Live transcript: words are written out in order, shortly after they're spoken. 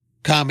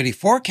Comedy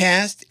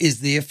Forecast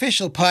is the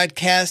official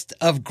podcast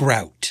of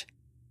Grout.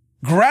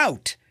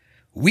 Grout.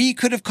 We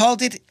could have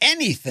called it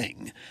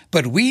anything,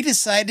 but we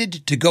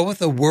decided to go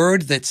with a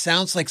word that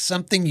sounds like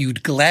something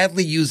you'd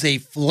gladly use a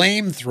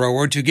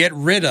flamethrower to get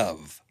rid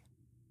of.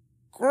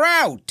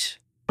 Grout.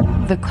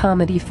 The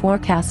Comedy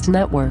Forecast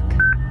Network.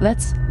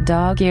 Let's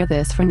dog-ear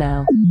this for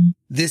now.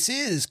 This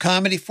is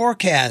Comedy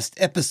Forecast,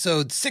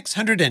 episode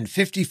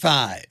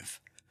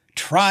 655.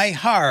 Try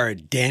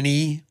hard,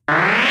 Danny.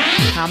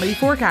 Comedy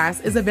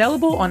Forecast is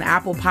available on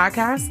Apple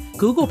Podcasts,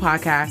 Google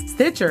Podcasts,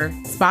 Stitcher,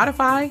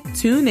 Spotify,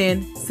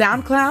 TuneIn,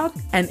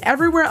 SoundCloud, and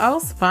everywhere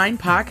else fine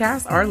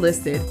podcasts are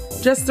listed.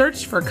 Just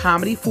search for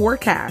Comedy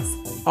Forecast,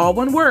 all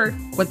one word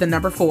with the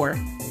number 4.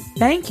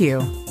 Thank you.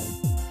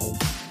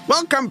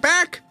 Welcome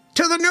back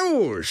to the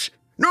news.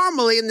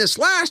 Normally, in this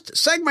last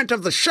segment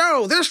of the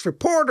show, this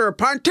reporter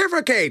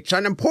pontificates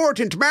on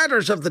important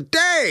matters of the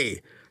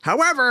day.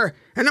 However,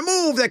 in a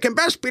move that can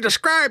best be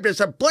described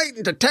as a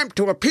blatant attempt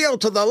to appeal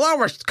to the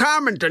lowest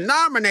common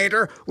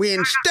denominator, we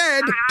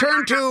instead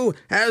turn to,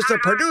 as the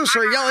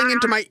producer yelling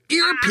into my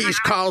earpiece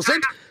calls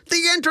it,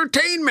 the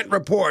Entertainment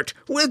Report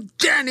with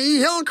Danny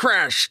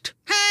Hillcrest.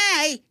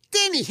 Hi,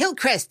 Danny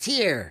Hillcrest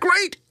here.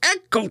 Great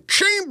echo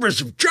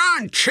chambers of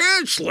John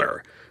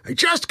Chancellor. I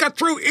just got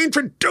through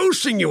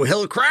introducing you,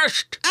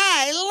 Hillcrest.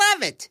 I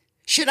love it.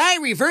 Should I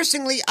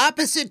reversingly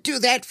opposite do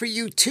that for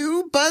you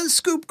too, Buzz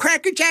Scoop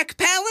Crackerjack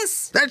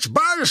Palace? That's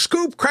Buzz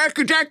Scoop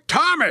Crackerjack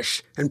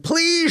Thomas, and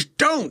please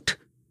don't.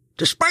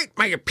 Despite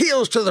my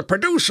appeals to the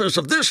producers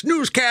of this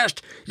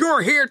newscast,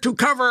 you're here to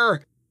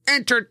cover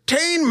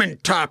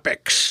entertainment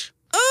topics.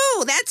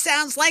 Oh, that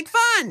sounds like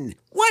fun.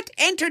 What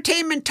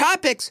entertainment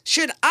topics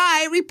should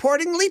I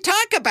reportingly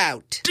talk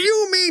about? Do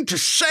you mean to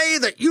say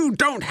that you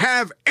don't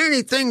have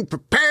anything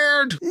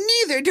prepared?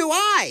 Neither do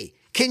I.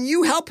 Can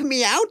you help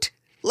me out?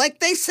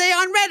 Like they say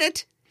on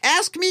Reddit,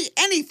 ask me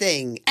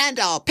anything, and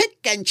I'll pick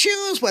and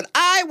choose what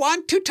I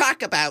want to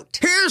talk about.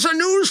 Here's a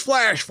news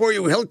flash for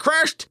you,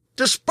 Hillcrest.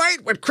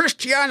 Despite what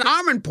Christiane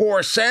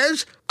Amanpour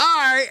says,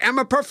 I am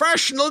a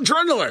professional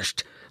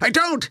journalist. I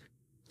don't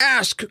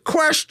ask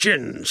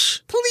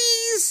questions.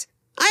 Please?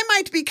 I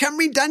might become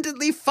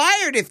redundantly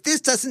fired if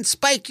this doesn't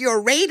spike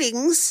your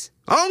ratings.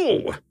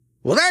 Oh,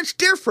 well, that's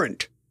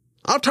different.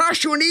 I'll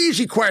toss you an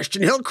easy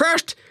question,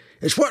 Hillcrest.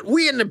 It's what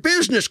we in the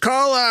business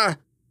call a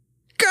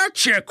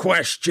gotcha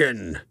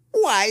question.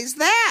 Why's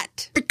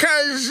that?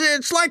 Because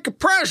it's like a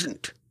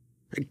present.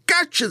 I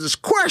got you this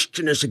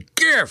question as a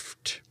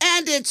gift.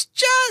 And it's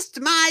just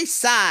my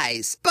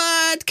size.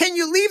 But can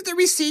you leave the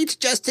receipt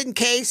just in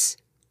case?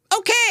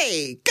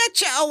 Okay,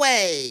 gotcha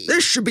away.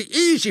 This should be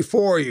easy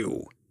for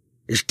you.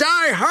 Is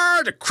Die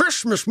Hard a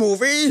Christmas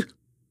movie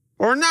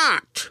or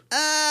not?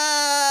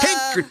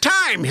 Take your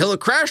time,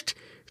 Hillcrest.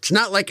 It's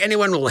not like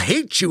anyone will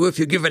hate you if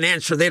you give an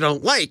answer they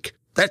don't like.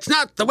 That's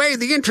not the way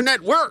the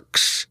internet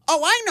works.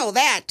 Oh, I know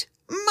that.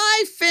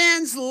 My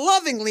fans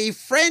lovingly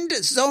friend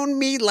zone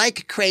me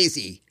like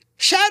crazy.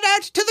 Shout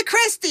out to the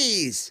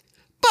Cresties.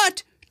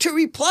 But to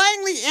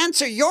replyingly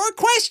answer your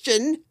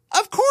question,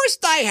 of course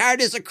Die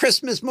Hard is a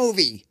Christmas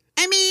movie.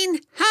 I mean,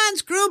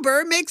 Hans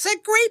Gruber makes a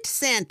great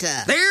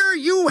Santa. There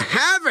you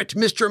have it,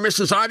 Mr. and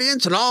Mrs.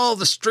 Audience and all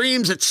the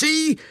streams at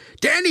sea.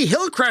 Danny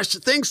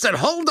Hillcrest thinks that,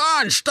 hold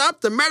on,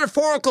 stop the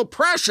metaphorical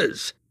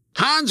presses.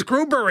 Hans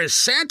Gruber is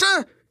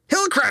Santa?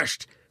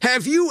 Hillcrest,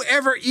 have you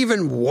ever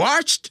even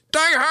watched Die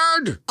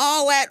Hard?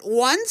 All at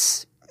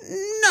once?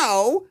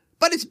 No,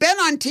 but it's been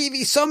on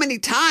TV so many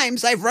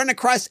times I've run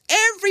across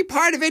every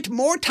part of it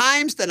more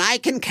times than I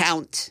can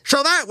count.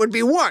 So that would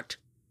be what?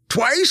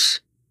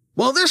 Twice?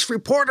 Well, this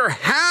reporter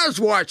has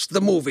watched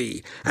the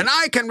movie, and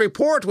I can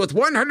report with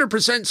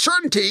 100%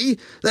 certainty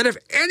that if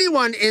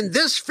anyone in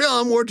this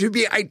film were to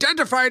be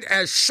identified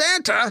as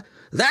Santa,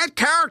 that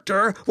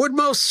character would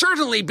most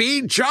certainly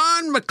be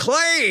John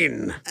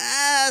McClane.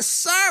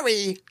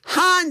 Sorry.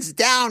 Hands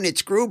down,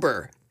 it's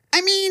Gruber.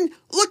 I mean,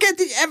 look at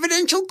the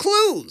evidential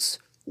clues.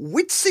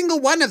 Which single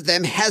one of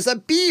them has a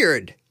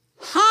beard?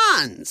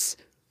 Hans.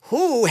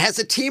 Who has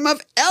a team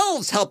of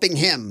elves helping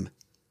him?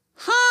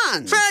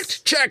 Hans.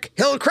 Fact check,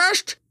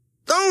 Hillcrest.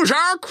 Those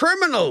are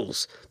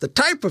criminals. The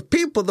type of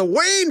people the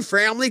Wayne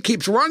family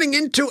keeps running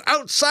into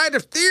outside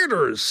of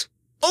theaters.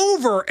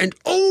 Over and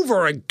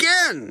over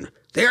again.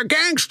 They are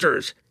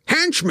gangsters,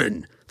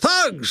 henchmen,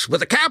 thugs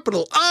with a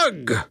capital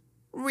UG.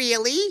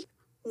 Really?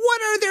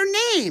 What are their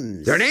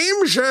names? Their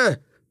names?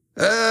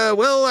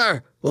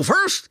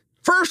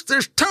 First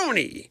there's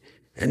Tony.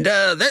 And,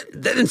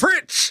 then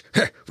Fritz.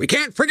 We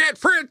can't forget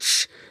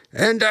Fritz.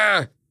 And,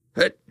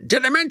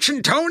 did I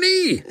mention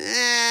Tony?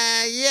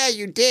 Yeah,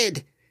 you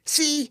did.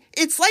 See,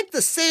 it's like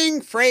the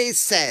saying phrase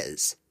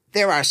says,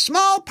 there are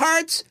small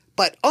parts,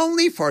 but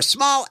only for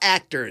small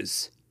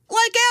actors.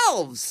 Like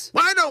elves.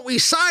 Why don't we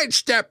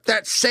sidestep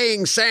that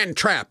saying sand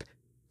trap?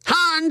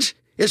 Hans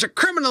is a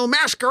criminal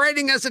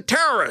masquerading as a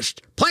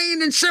terrorist,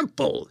 plain and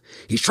simple.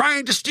 He's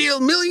trying to steal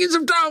millions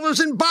of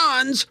dollars in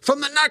bonds from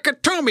the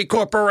Nakatomi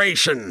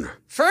Corporation.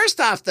 First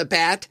off the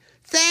bat,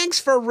 thanks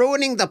for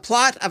ruining the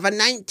plot of a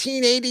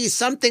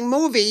 1980s-something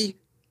movie.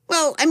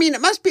 Well, I mean,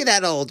 it must be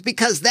that old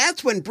because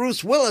that's when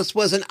Bruce Willis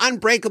was an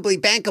unbreakably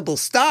bankable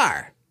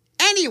star.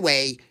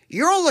 Anyway,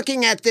 you're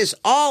looking at this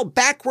all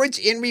backwards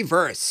in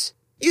reverse.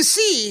 You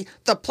see,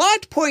 the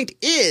plot point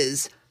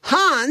is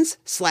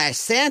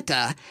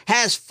Hans/Santa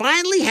has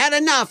finally had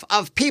enough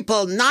of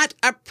people not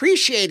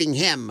appreciating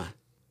him.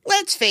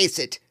 Let's face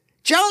it,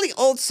 jolly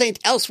old St.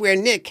 Elsewhere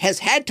Nick has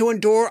had to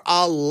endure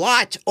a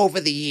lot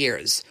over the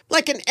years,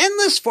 like an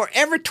endless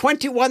Forever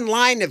 21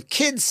 line of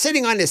kids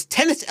sitting on his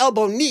tennis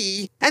elbow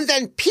knee and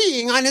then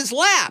peeing on his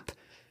lap.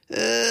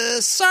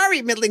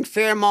 Sorry, Middling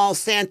Fair Mall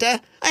Santa.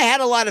 I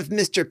had a lot of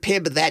Mr.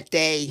 Pibb that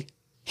day.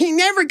 He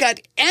never got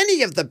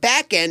any of the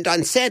back end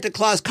on Santa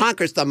Claus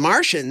Conquers the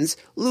Martians,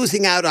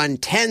 losing out on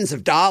tens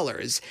of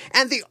dollars.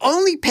 And the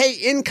only pay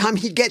income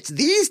he gets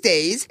these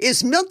days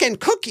is milk and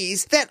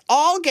cookies that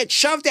all get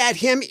shoved at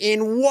him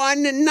in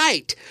one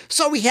night.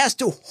 So he has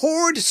to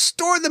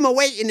store them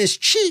away in his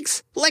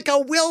cheeks like a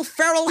Will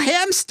Ferrell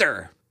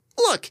hamster.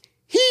 Look,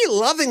 he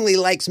lovingly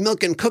likes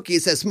milk and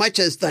cookies as much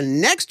as the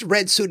next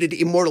red-suited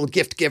immortal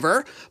gift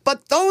giver,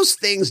 but those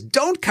things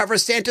don't cover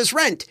Santa's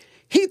rent.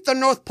 Heat the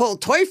North Pole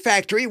Toy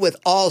Factory with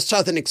all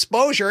Southern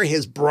exposure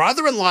his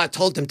brother-in-law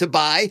told him to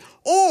buy,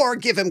 or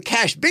give him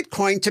cash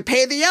Bitcoin to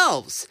pay the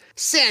elves.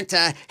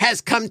 Santa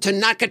has come to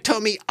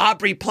Nakatomi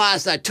Aubrey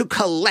Plaza to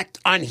collect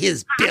on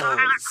his bills.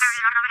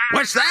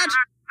 What's that?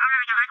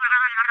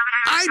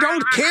 I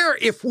don't care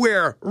if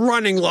we're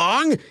running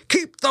long.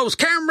 Keep those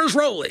cameras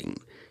rolling.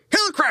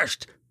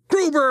 Hillcrest,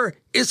 Gruber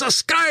is a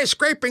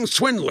skyscraping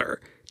swindler.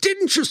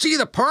 Didn't you see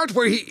the part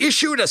where he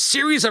issued a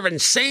series of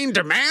insane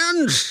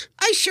demands?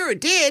 I sure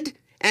did.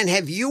 And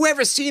have you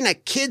ever seen a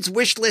kid's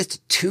wish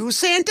list to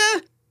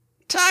Santa?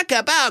 Talk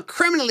about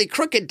criminally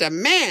crooked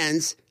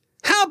demands.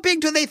 How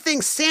big do they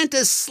think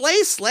Santa's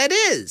sleigh sled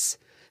is?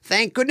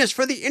 Thank goodness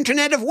for the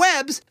Internet of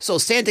Webs, so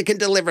Santa can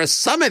deliver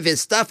some of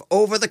his stuff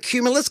over the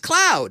cumulus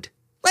cloud.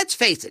 Let's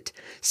face it,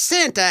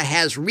 Santa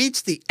has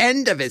reached the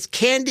end of his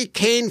candy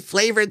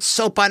cane-flavored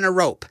soap on a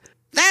rope.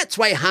 That's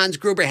why Hans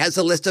Gruber has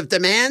a list of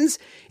demands.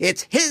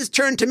 It's his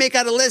turn to make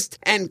out a list,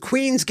 and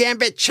Queen's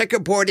Gambit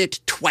checkerboard it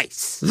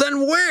twice.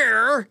 Then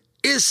where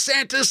is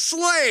Santa's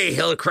sleigh,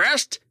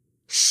 Hillcrest?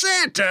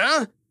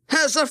 Santa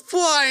has a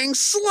flying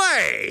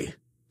sleigh.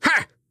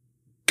 Ha!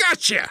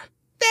 Gotcha!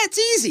 That's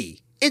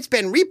easy. It's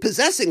been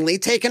repossessingly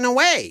taken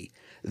away.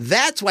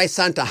 That's why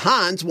Santa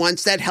Hans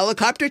wants that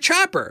helicopter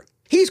chopper.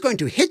 He's going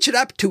to hitch it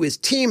up to his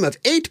team of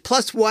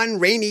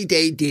 8+1 rainy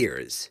day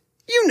deers.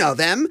 You know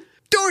them.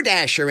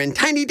 DoorDasher and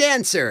Tiny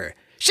Dancer,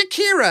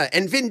 Shakira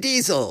and Vin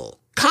Diesel,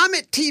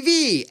 Comet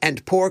TV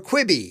and Poor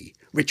Quibi,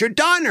 Richard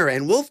Donner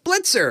and Wolf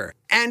Blitzer,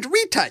 and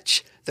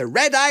Retouch, the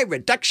red-eye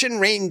reduction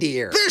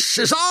reindeer. This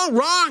is all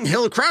wrong,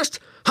 Hillcrest.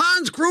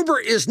 Hans Gruber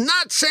is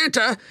not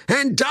Santa,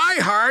 and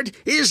Die Hard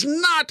is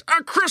not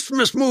a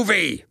Christmas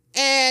movie.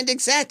 And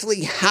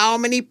exactly how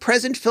many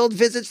present-filled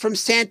visits from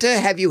Santa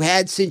have you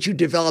had since you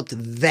developed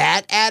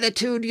that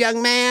attitude,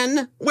 young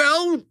man?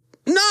 Well,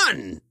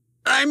 none.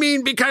 I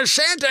mean, because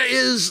Santa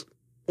is,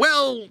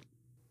 well,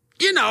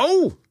 you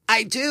know.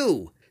 I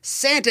do.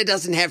 Santa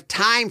doesn't have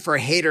time for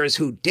haters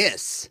who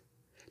diss.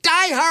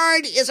 Die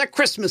Hard is a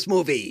Christmas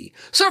movie,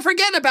 so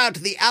forget about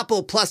the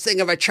Apple Plus-ing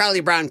of a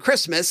Charlie Brown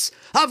Christmas.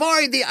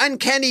 Avoid the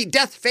uncanny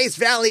death-face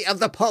valley of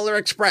the Polar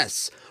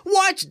Express.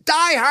 Watch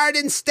Die Hard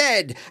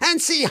instead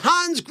and see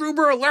Hans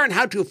Gruber learn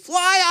how to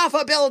fly off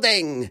a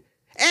building.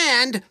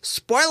 And,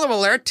 spoiler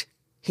alert,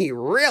 he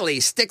really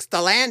sticks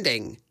the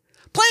landing.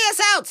 Play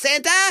us out,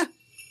 Santa!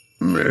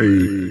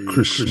 Merry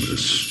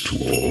Christmas to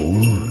all.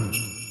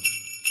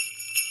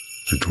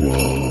 And to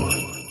all,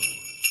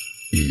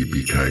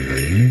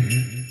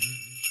 Yippee-ki-yay.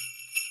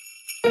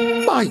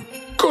 My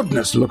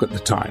goodness, look at the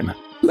time.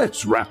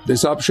 Let's wrap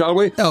this up, shall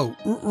we? Oh,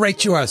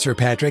 right you are, Sir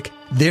Patrick.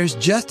 There's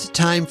just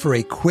time for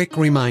a quick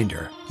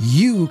reminder.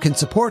 You can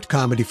support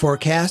Comedy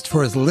Forecast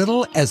for as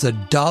little as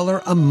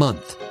 $1 a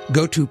month.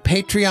 Go to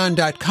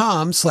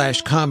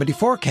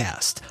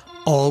patreon.com/comedyforecast.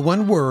 All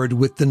one word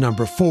with the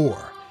number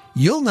 4.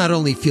 You'll not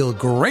only feel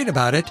great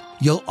about it,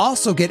 you'll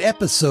also get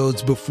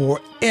episodes before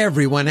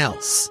everyone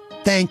else.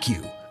 Thank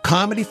you.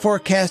 Comedy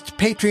Forecast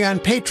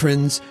Patreon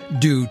patrons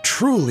do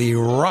truly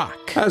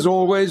rock. As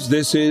always,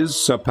 this is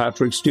Sir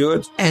Patrick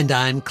Stewart. And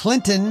I'm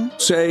Clinton.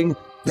 Saying,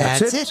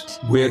 That's it.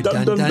 We're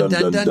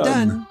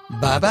done.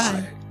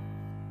 Bye-bye.